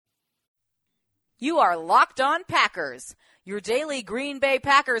You are Locked On Packers, your daily Green Bay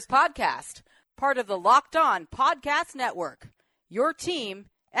Packers podcast, part of the Locked On Podcast Network, your team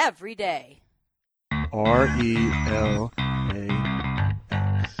every day. RELAX.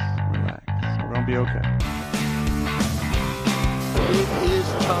 Relax. We're going to be okay. It is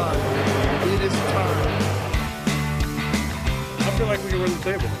time. It is time. I feel like we can run the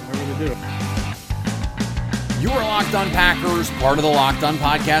table. I really do. You are Locked On Packers, part of the Locked On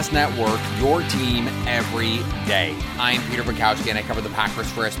Podcast Network, your team every day. I am Peter Bukowski, and I cover the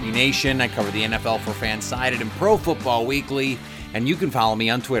Packers for SB Nation. I cover the NFL for Fansided and Pro Football Weekly. And you can follow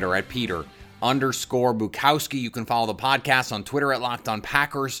me on Twitter at Peter_Bukowski. You can follow the podcast on Twitter at Locked On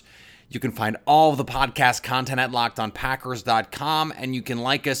Packers. You can find all of the podcast content at LockedOnPackers.com. And you can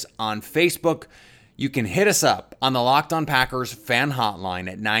like us on Facebook. You can hit us up on the Locked On Packers fan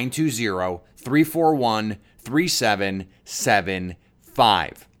hotline at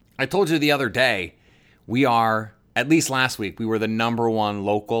 920-341-3775. I told you the other day, we are, at least last week, we were the #1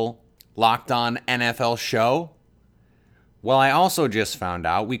 local Locked On NFL show. Well, I also just found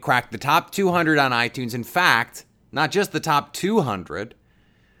out we cracked the top 200 on iTunes. In fact, not just the top 200,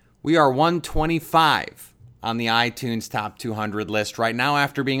 we are 125 on the iTunes top 200 list right now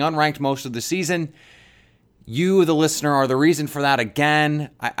after being unranked most of the season. You, the listener, are the reason for that. Again,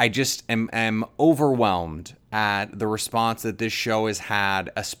 I just am overwhelmed at the response that this show has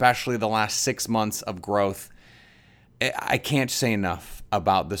had, especially the last 6 months of growth. I can't say enough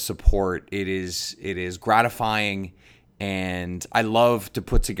about the support. It is gratifying, and I love to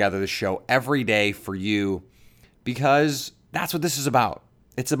put together the show every day for you because that's what this is about.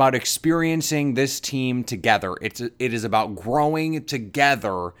 It's about experiencing this team together. It is about growing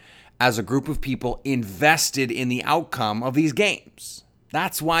together as a group of people invested in the outcome of these games.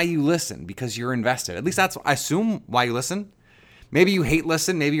 That's why you listen, because you're invested. At least that's, I assume, why you listen. Maybe you hate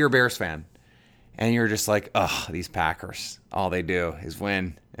listen. Maybe you're a Bears fan. And you're just like, ugh, these Packers, all they do is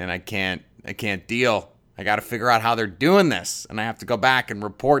win. And I can't deal. I got to figure out how they're doing this. And I have to go back and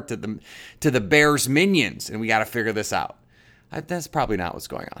report to the Bears minions. And we got to figure this out. That's probably not what's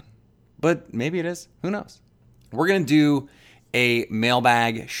going on. But maybe it is. Who knows? We're going to do a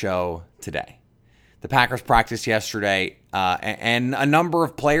mailbag show today. The Packers practiced yesterday, and a number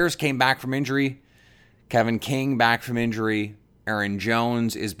of players came back from injury. Kevin King back from injury. Aaron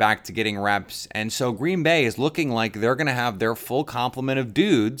Jones is back to getting reps. And so Green Bay is looking like they're going to have their full complement of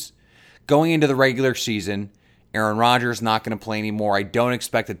dudes going into the regular season. Aaron Rodgers not going to play anymore. I don't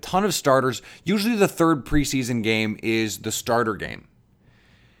expect a ton of starters. Usually the third preseason game is the starter game.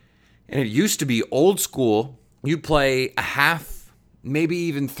 And it used to be old school. You'd play a half, maybe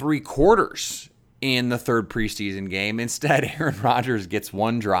even 3/4 in the third preseason game. Instead, Aaron Rodgers gets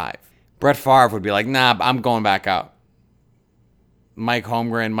one drive. Brett Favre would be like, nah, I'm going back out. Mike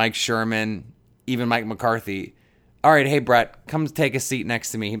Holmgren, Mike Sherman, even Mike McCarthy. All right, hey, Brett, come take a seat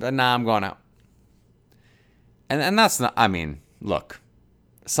next to me. But nah, I'm going out. And that's not, I mean, look,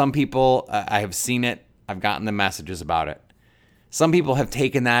 some people, I have seen it. I've gotten the messages about it. Some people have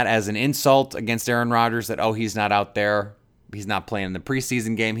taken that as an insult against Aaron Rodgers that, oh, he's not out there. He's not playing in the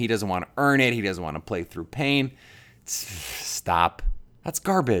preseason game. He doesn't want to earn it. He doesn't want to play through pain. Stop. That's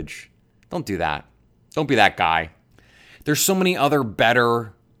garbage. Don't do that. Don't be that guy. There's so many other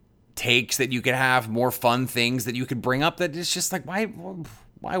better takes that you could have, more fun things that you could bring up that it's just like, why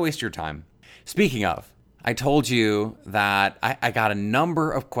waste your time? Speaking of, I told you that I got a number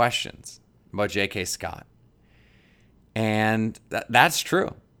of questions about J.K. Scott. And that's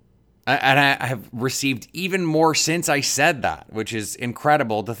true. And I have received even more since I said that, which is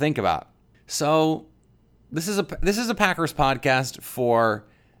incredible to think about. So this is a Packers podcast for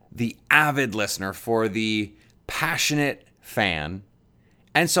the avid listener, for the passionate fan.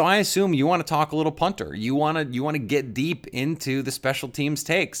 And so I assume you want to talk a little punter. You want to get deep into the special teams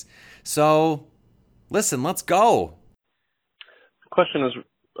takes. So listen, let's go. The question is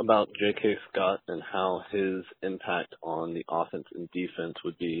about J.K. Scott and how his impact on the offense and defense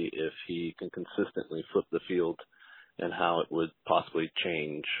would be if he can consistently flip the field, and how it would possibly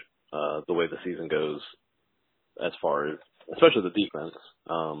change the way the season goes as far as, especially the defense.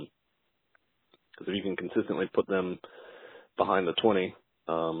 Because if you can consistently put them behind the 20,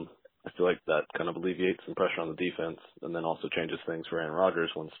 I feel like that kind of alleviates some pressure on the defense, and then also changes things for Aaron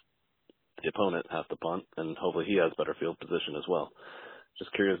Rodgers once the opponent has to punt, and hopefully he has better field position as well.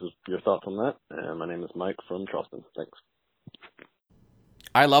 Just curious your thoughts on that. And my name is Mike from Charleston. Thanks.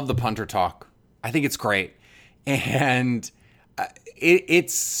 I love the punter talk. I think it's great. And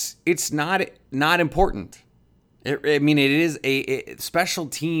it's not important. It is special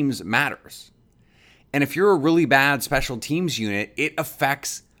teams matters. And if you're a really bad special teams unit, it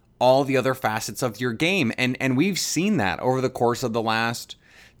affects all the other facets of your game. And we've seen that over the course of the last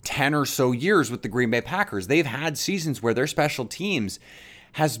 10 or so years with the Green Bay Packers. They've had seasons where their special teams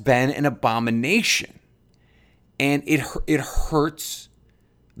has been an abomination. And it hurts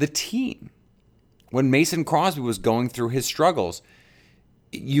the team. When Mason Crosby was going through his struggles,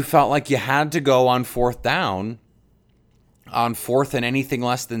 you felt like you had to go on fourth down, on fourth and anything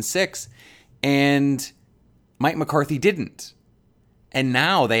less than 6, and Mike McCarthy didn't. And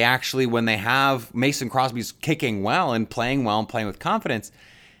now they actually, when they have Mason Crosby's kicking well and playing with confidence,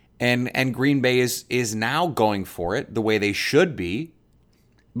 and Green Bay is now going for it the way they should be,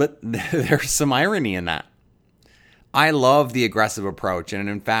 but there's some irony in that. I love the aggressive approach, and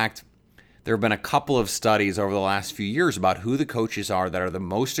in fact, there have been a couple of studies over the last few years about who the coaches are that are the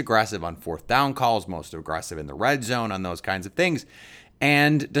most aggressive on fourth down calls, most aggressive in the red zone, on those kinds of things.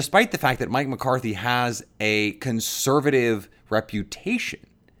 And despite the fact that Mike McCarthy has a conservative reputation,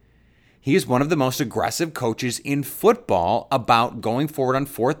 he is one of the most aggressive coaches in football about going forward on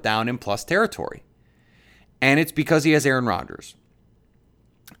fourth down in plus territory. And it's because he has Aaron Rodgers.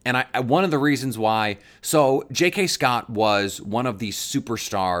 And one of the reasons why, so J.K. Scott was one of the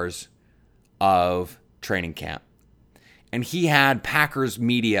superstars of training camp. And he had Packers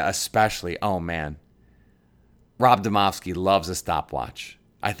media especially. Oh, man. Rob Domofsky loves a stopwatch.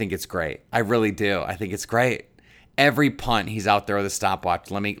 I think it's great. I really do. I think it's great. Every punt, he's out there with a stopwatch.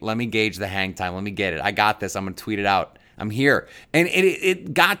 Let me gauge the hang time. Let me get it. I got this. I'm going to tweet it out. I'm here. And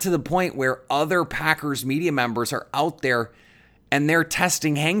it got to the point where other Packers media members are out there and they're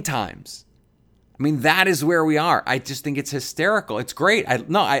testing hang times. I mean, that is where we are. I just think it's hysterical. It's great. I'm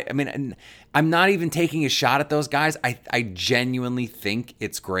not even taking a shot at those guys. I genuinely think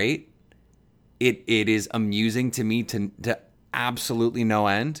it's great. It is amusing to me to absolutely no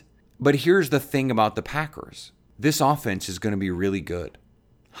end. But here's the thing about the Packers. This offense is going to be really good.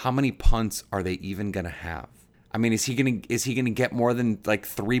 How many punts are they even going to have? I mean, is he going to get more than like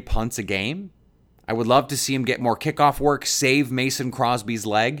 3 punts a game? I would love to see him get more kickoff work, save Mason Crosby's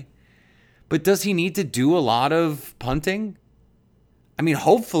leg. But does he need to do a lot of punting? I mean,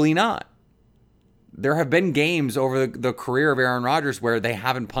 hopefully not. There have been games over the career of Aaron Rodgers where they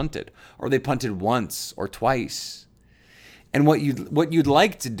haven't punted, or they punted once or twice. And what you'd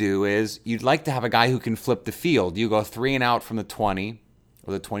like to do is you'd like to have a guy who can flip the field. You go 3 and out from the 20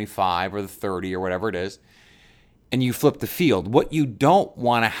 or the 25 or the 30 or whatever it is, and you flip the field. What you don't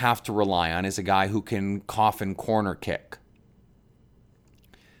want to have to rely on is a guy who can coffin corner kick.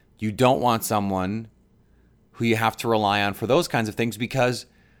 You don't want someone who you have to rely on for those kinds of things, because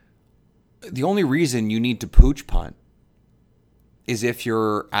the only reason you need to pooch punt is if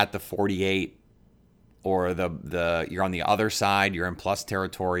you're at the 48 or you're on the other side, you're in plus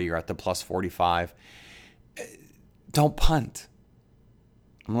territory, you're at the plus 45. Don't punt.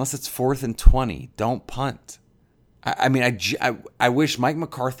 Unless it's 4th and 20, don't punt. I wish Mike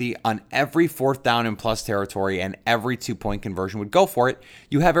McCarthy on every 4th down in plus territory and every 2-point conversion would go for it.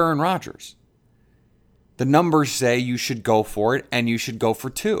 You have Aaron Rodgers. The numbers say you should go for it, and you should go for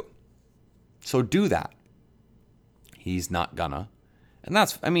 2. So do that. He's not gonna. And I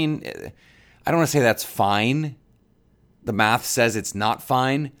don't want to say that's fine. The math says it's not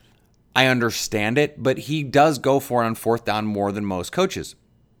fine. I understand it, but he does go for it on 4th down more than most coaches.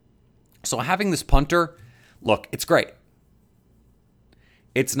 So having this punter, look, it's great.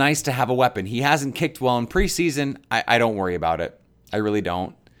 It's nice to have a weapon. He hasn't kicked well in preseason. I don't worry about it. I really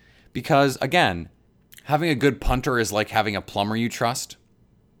don't. Because, again, having a good punter is like having a plumber you trust.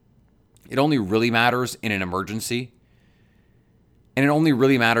 It only really matters in an emergency. And it only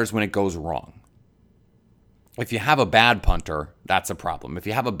really matters when it goes wrong. If you have a bad punter, that's a problem. If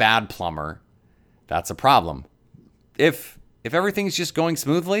you have a bad plumber, that's a problem. If everything's just going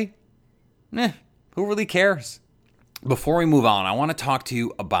smoothly, who really cares? Before we move on, I want to talk to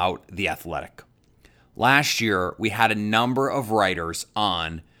you about The Athletic. Last year, we had a number of writers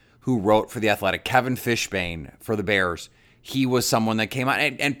on who wrote for The Athletic. Kevin Fishbane for the Bears. He was someone that came out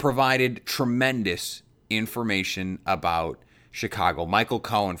and provided tremendous information about Chicago. Michael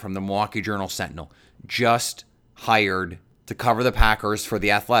Cohen from the Milwaukee Journal-Sentinel just hired to cover the Packers for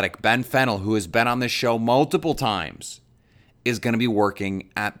The Athletic. Ben Fennell, who has been on this show multiple times, is going to be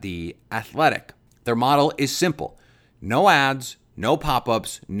working at The Athletic. Their model is simple. No ads, no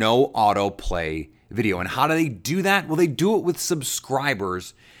pop-ups, no autoplay video. And how do they do that? Well, they do it with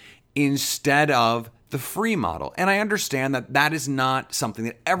subscribers instead of the free model. And I understand that that is not something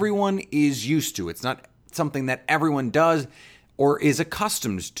that everyone is used to. It's not something that everyone does or is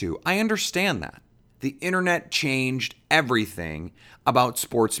accustomed to. I understand that. The internet changed everything about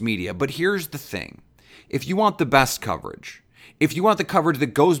sports media. But here's the thing. If you want the best coverage, If you want the coverage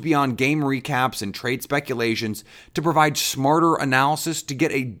that goes beyond game recaps and trade speculations to provide smarter analysis to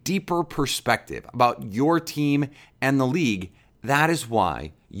get a deeper perspective about your team and the league, that is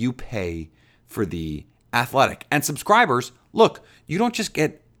why you pay for The Athletic. And subscribers, look, you don't just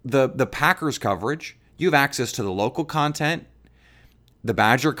get the Packers coverage. You have access to the local content, the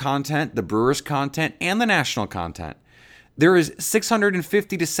Badger content, the Brewers content, and the national content. There is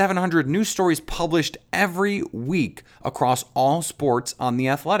 650 to 700 news stories published every week across all sports on The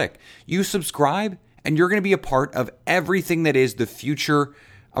Athletic. You subscribe, and you're going to be a part of everything that is the future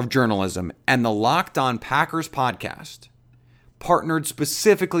of journalism. And the Locked On Packers podcast partnered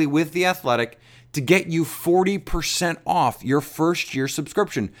specifically with The Athletic to get you 40% off your first year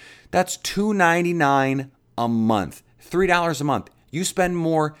subscription. That's $2.99 a month, $3 a month. You spend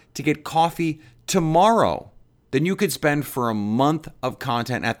more to get coffee tomorrow than you could spend for a month of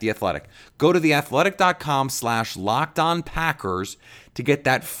content at The Athletic. Go to theathletic.com/lockedonpackers to get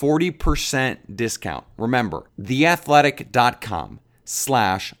that 40% discount. Remember,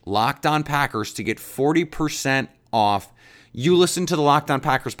 theathletic.com/lockedonpackers to get 40% off. You listen to the Locked On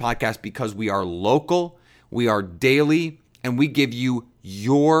Packers podcast because we are local, we are daily, and we give you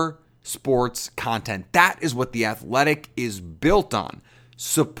your sports content. That is what The Athletic is built on.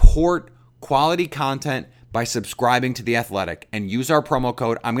 Support quality content by subscribing to The Athletic and use our promo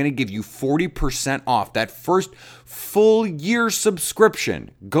code. I'm going to give you 40% off that first full year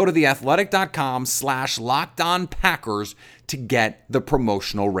subscription. Go to theathletic.com/lockedonpackers to get the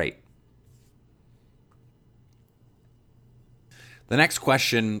promotional rate. The next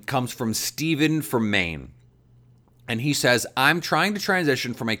question comes from Steven from Maine. And he says, I'm trying to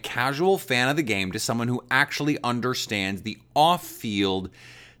transition from a casual fan of the game to someone who actually understands the off-field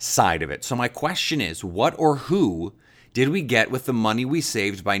side of it. So my question is, what or who did we get with the money we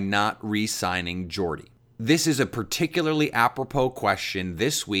saved by not re-signing Jordy? This is a particularly apropos question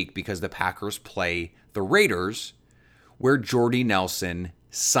this week because the Packers play the Raiders, where Jordy Nelson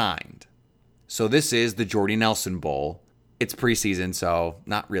signed. So this is the Jordy Nelson Bowl. It's preseason, so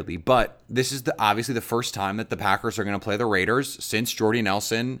not really. But this is obviously the first time that the Packers are going to play the Raiders since Jordy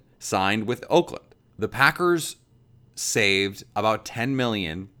Nelson signed with Oakland. The Packers saved about $10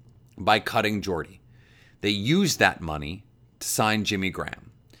 million by cutting Jordy. They used that money to sign Jimmy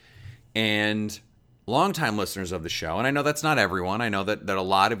Graham. And longtime listeners of the show, and I know that's not everyone. I know that a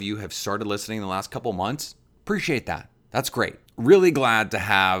lot of you have started listening in the last couple months. Appreciate that. That's great. Really glad to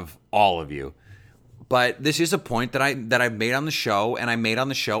have all of you. But this is a point that I've made on the show, and I made on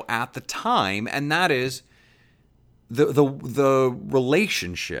the show at the time, and that is the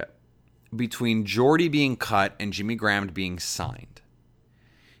relationship between Jordy being cut and Jimmy Graham being signed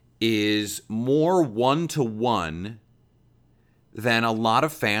is more one-to-one than a lot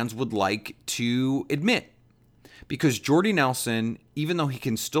of fans would like to admit. Because Jordy Nelson, even though he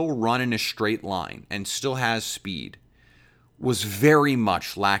can still run in a straight line and still has speed, was very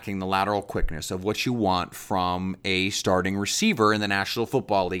much lacking the lateral quickness of what you want from a starting receiver in the National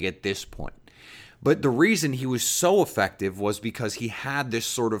Football League at this point. But the reason he was so effective was because he had this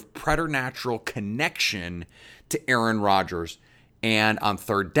sort of preternatural connection to Aaron Rodgers. And on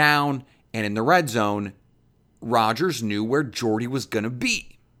third down and in the red zone, Rodgers knew where Jordy was going to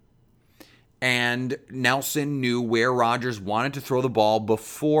be. And Nelson knew where Rodgers wanted to throw the ball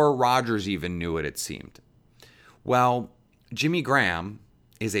before Rodgers even knew it seemed. Well, Jimmy Graham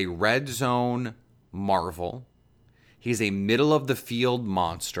is a red zone marvel. He's a middle-of-the-field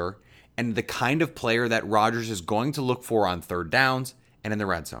monster and the kind of player that Rodgers is going to look for on third downs and in the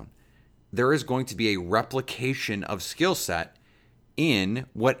red zone. There is going to be a replication of skill set in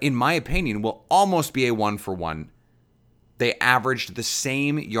what, in my opinion, will almost be a one-for-one. They averaged the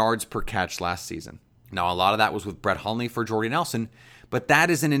same yards per catch last season. Now, a lot of that was with Brett Hundley for Jordy Nelson, but that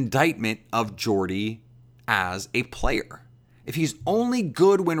is an indictment of Jordy as a player. If he's only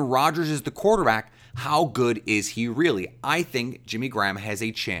good when Rodgers is the quarterback, how good is he really? I think Jimmy Graham has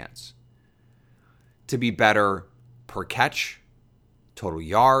a chance to be better per catch, total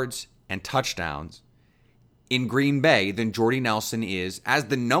yards, and touchdowns in Green Bay than Jordy Nelson is as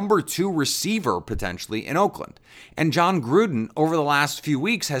the number 2 receiver potentially in Oakland. And John Gruden over the last few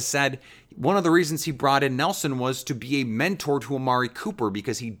weeks has said one of the reasons he brought in Nelson was to be a mentor to Amari Cooper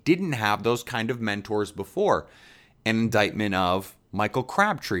because he didn't have those kind of mentors before. An indictment of Michael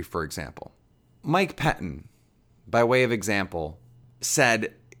Crabtree, for example. Mike Pettin, by way of example,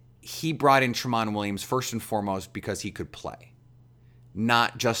 said he brought in Tramon Williams first and foremost because he could play,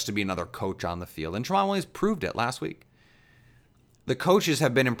 not just to be another coach on the field. And Tramon Williams proved it last week. The coaches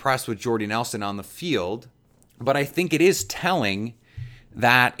have been impressed with Jordy Nelson on the field, but I think it is telling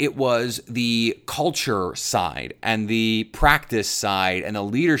that it was the culture side and the practice side and the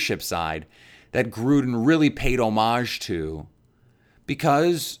leadership side that Gruden really paid homage to,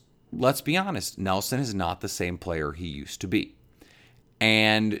 because let's be honest, Nelson is not the same player he used to be.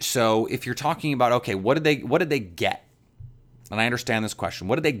 And so if you're talking about, okay, what did they get? And I understand this question.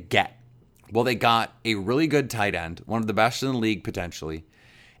 What did they get? Well, they got a really good tight end, one of the best in the league potentially,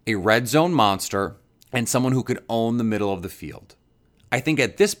 a red zone monster, and someone who could own the middle of the field. I think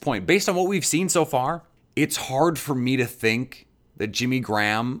at this point, based on what we've seen so far, it's hard for me to think that Jimmy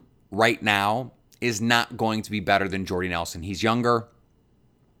Graham right now is not going to be better than Jordy Nelson. He's younger.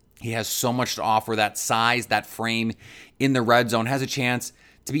 He has so much to offer. That size, that frame in the red zone has a chance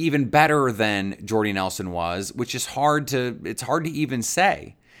to be even better than Jordy Nelson was, which is hard to even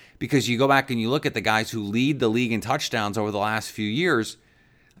say, because you go back and you look at the guys who lead the league in touchdowns over the last few years.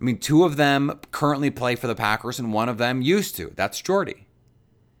 I mean, 2 of them currently play for the Packers and 1 of them used to. That's Jordy.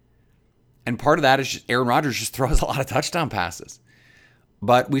 And part of that is just Aaron Rodgers just throws a lot of touchdown passes.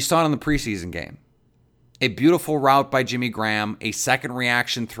 But we saw it in the preseason game. A beautiful route by Jimmy Graham, a second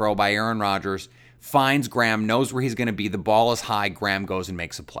reaction throw by Aaron Rodgers, finds Graham, knows where he's going to be, the ball is high, Graham goes and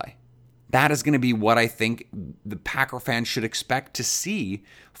makes a play. That is going to be what I think the Packer fans should expect to see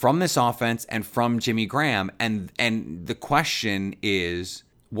from this offense and from Jimmy Graham. And the question is,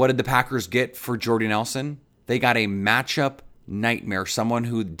 what did the Packers get for Jordy Nelson? They got a matchup nightmare, someone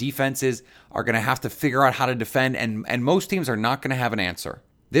who defenses are going to have to figure out how to defend, and most teams are not going to have an answer.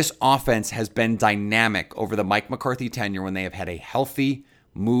 This offense has been dynamic over the Mike McCarthy tenure when they have had a healthy,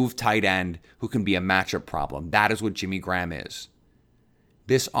 move tight end who can be a matchup problem. That is what Jimmy Graham is.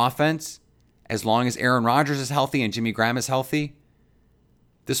 This offense, as long as Aaron Rodgers is healthy and Jimmy Graham is healthy,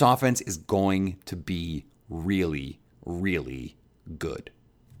 this offense is going to be really, really good.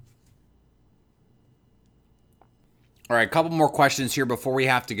 All right, a couple more questions here before we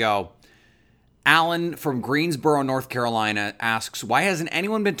have to go. Alan from Greensboro, North Carolina asks, why hasn't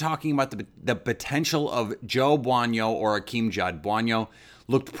anyone been talking about the potential of Joe Buono or Akeem Judd? Buono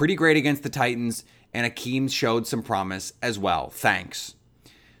looked pretty great against the Titans, and Akeem showed some promise as well. Thanks.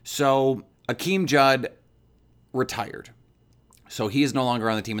 So Akeem Judd retired. So he is no longer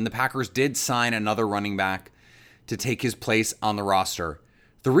on the team, and the Packers did sign another running back to take his place on the roster.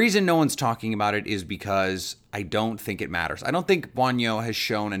 The reason no one's talking about it is because I don't think it matters. I don't think Buono has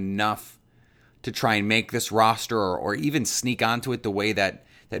shown enough to try and make this roster or even sneak onto it the way that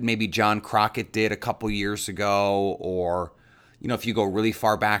maybe John Crockett did a couple years ago, or, you know, if you go really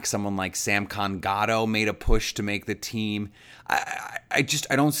far back, someone like Sam Congato made a push to make the team. I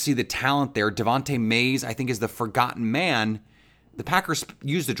don't see the talent there. Devontae Mays, I think, is the forgotten man. The Packers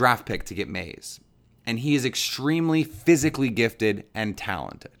used a draft pick to get Mays, and he is extremely physically gifted and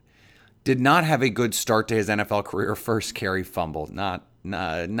talented. Did not have a good start to his NFL career. First carry fumble.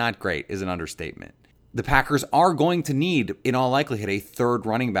 Not great is an understatement. The Packers are going to need, in all likelihood, a third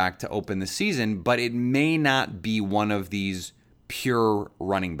running back to open the season, but it may not be one of these pure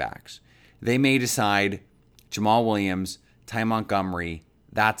running backs. They may decide Jamal Williams, Ty Montgomery,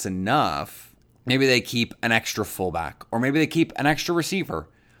 that's enough. Maybe they keep an extra fullback, or maybe they keep an extra receiver.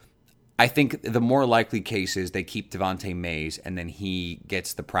 I think the more likely case is they keep Devontae Mays, and then he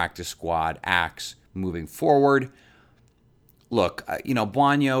gets the practice squad axe moving forward. Look,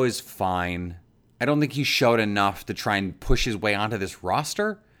 Buono is fine. I don't think he showed enough to try and push his way onto this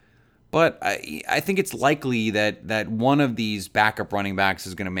roster, but I think it's likely that one of these backup running backs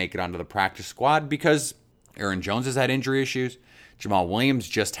is going to make it onto the practice squad, because Aaron Jones has had injury issues, Jamal Williams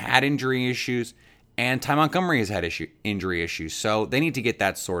just had injury issues, and Ty Montgomery has had injury issues, so they need to get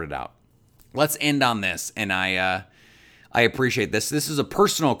that sorted out. Let's end on this, and I appreciate this. This is a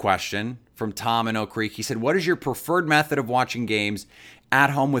personal question from Tom in Oak Creek. He said, what is your preferred method of watching games at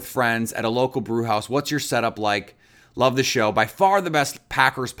home with friends at a local brew house? What's your setup like? Love the show. By far the best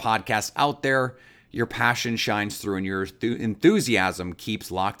Packers podcast out there. Your passion shines through, and your enthusiasm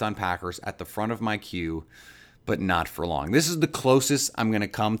keeps Locked On Packers at the front of my queue, but not for long. This is the closest I'm going to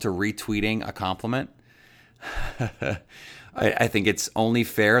come to retweeting a compliment. I think it's only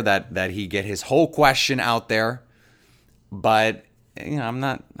fair that he get his whole question out there, but I'm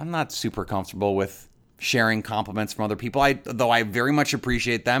not super comfortable with sharing compliments from other people. Though I very much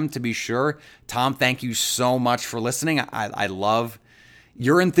appreciate them, to be sure. Tom, thank you so much for listening. I love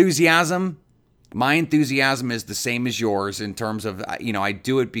your enthusiasm. My enthusiasm is the same as yours in terms of, I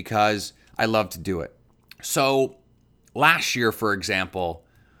do it because I love to do it. So last year, for example,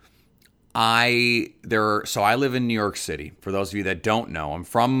 I live in New York City. For those of you that don't know, I'm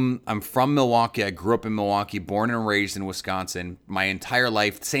from Milwaukee. I grew up in Milwaukee, born and raised in Wisconsin. My entire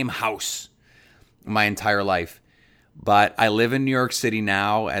life, same house, my entire life. but I live in New York City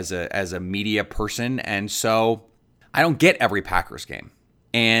now as a media person, and so I don't get every Packers game.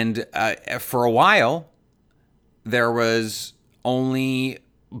 And for a while, there was only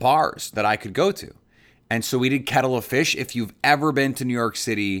bars that I could go to. And so we did Kettle of Fish. If you've ever been to New York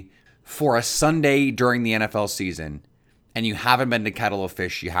City for a Sunday during the NFL season and you haven't been to Kettle of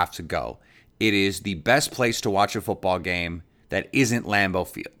Fish, you have to go. It is the best place to watch a football game that isn't Lambeau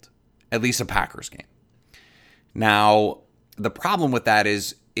Field, at least a Packers game. Now, the problem with that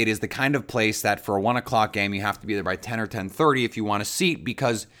is it is the kind of place that for a 1 o'clock game, you have to be there by 10 or 10:30 if you want a seat,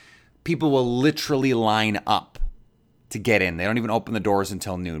 because people will literally line up to get in. They don't even open the doors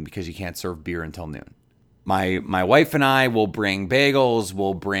until noon because you can't serve beer until noon. My wife and I will bring bagels,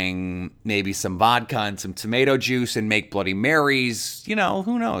 we'll bring maybe some vodka and some tomato juice and make Bloody Marys. You know,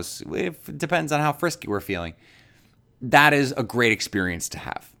 who knows? It depends on how frisky we're feeling. That is a great experience to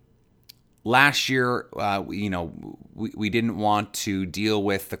have. Last year, we didn't want to deal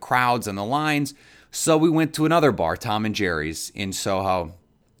with the crowds and the lines, so we went to another bar, Tom and Jerry's in Soho.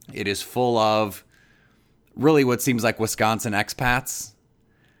 It is full of really what seems like Wisconsin expats.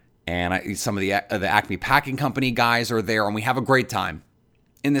 And some of the Acme Packing Company guys are there, and we have a great time.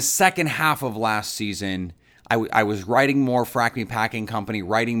 In the second half of last season, I was writing more for Acme Packing Company,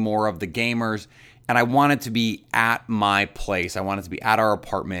 writing more of the gamers, and I wanted to be at my place. I wanted to be at our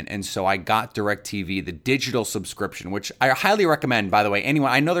apartment, and so I got DirecTV, the digital subscription, which I highly recommend, by the way. Anyway,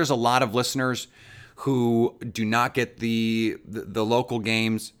 I know there's a lot of listeners who do not get the local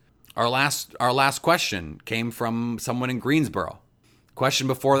games. Our last question came from someone in Greensboro. Question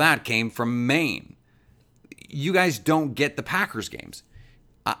before that came from Maine. You guys don't get the Packers games.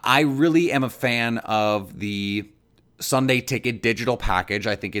 I really am a fan of the Sunday Ticket digital package.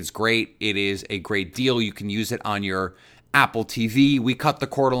 I think it's great. It is a great deal. You can use it on your Apple TV. We cut the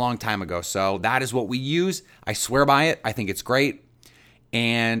cord a long time ago, so that is what we use. I swear by it. I think it's great.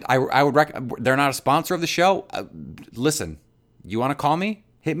 And I would recommend. They're not a sponsor of the show. Listen, you want to call me?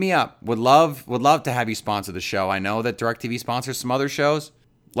 Hit me up. Would love to have you sponsor the show. I know that DirecTV sponsors some other shows.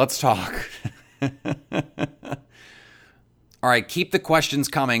 Let's talk. All right, keep the questions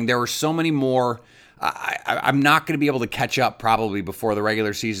coming. There are so many more. I'm not going to be able to catch up probably before the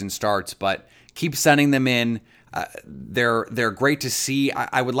regular season starts, but keep sending them in. They're great to see.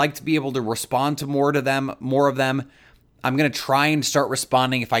 I would like to be able to respond to more of them. I'm going to try and start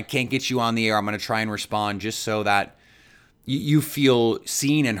responding. If I can't get you on the air, I'm going to try and respond just so that you feel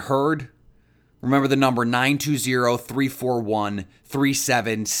seen and heard. Remember the number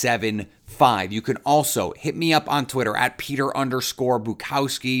 920-341-3775. You can also hit me up on Twitter at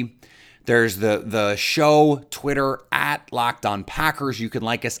Peter_Bukowski. There's the show Twitter at Locked On Packers. You can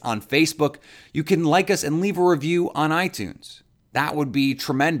like us on Facebook. You can like us and leave a review on iTunes. That would be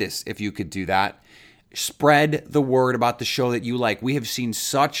tremendous if you could do that. Spread the word about the show that you like. We have seen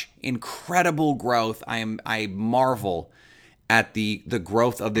such incredible growth. I marvel at the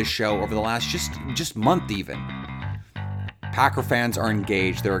growth of this show over the last just month even. Packer fans are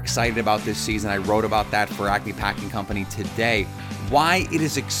engaged. They're excited about this season. I wrote about that for Acme Packing Company today. Why it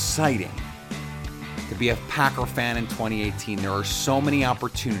is exciting to be a Packer fan in 2018. There are so many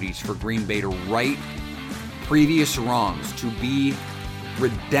opportunities for Green Bay to right previous wrongs, to be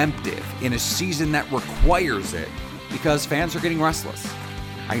redemptive in a season that requires it, because fans are getting restless.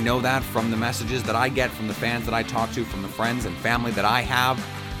 I know that from the messages that I get from the fans that I talk to, from the friends and family that I have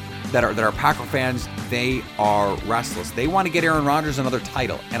that are Packer fans. They are restless. They want to get Aaron Rodgers another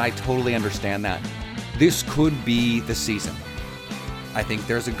title, and I totally understand that. This could be the season. I think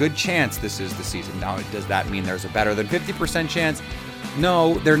there's a good chance this is the season. Now, does that mean there's a better than 50% chance?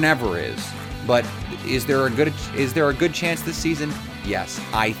 No, there never is. But is there a good chance this season? Yes,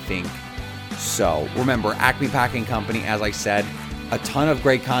 I think so. Remember, Acme Packing Company, as I said, a ton of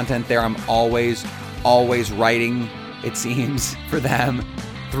great content there. I'm always writing, it seems, for them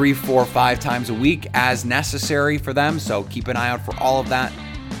 3, 4, 5 times a week as necessary for them. So keep an eye out for all of that.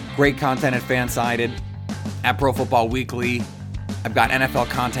 Great content at Fansided, at Pro Football Weekly. I've got NFL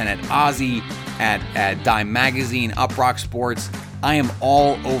content at Ozzy, at Dime Magazine, Uprock Sports. I am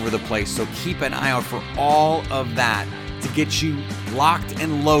all over the place. So keep an eye out for all of that to get you locked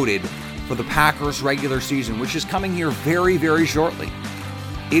and loaded for the Packers regular season, which is coming here very, very shortly.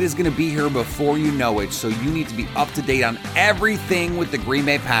 It is going to be here before you know it, so you need to be up to date on everything with the Green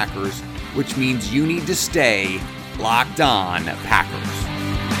Bay Packers, which means you need to stay locked on Packers.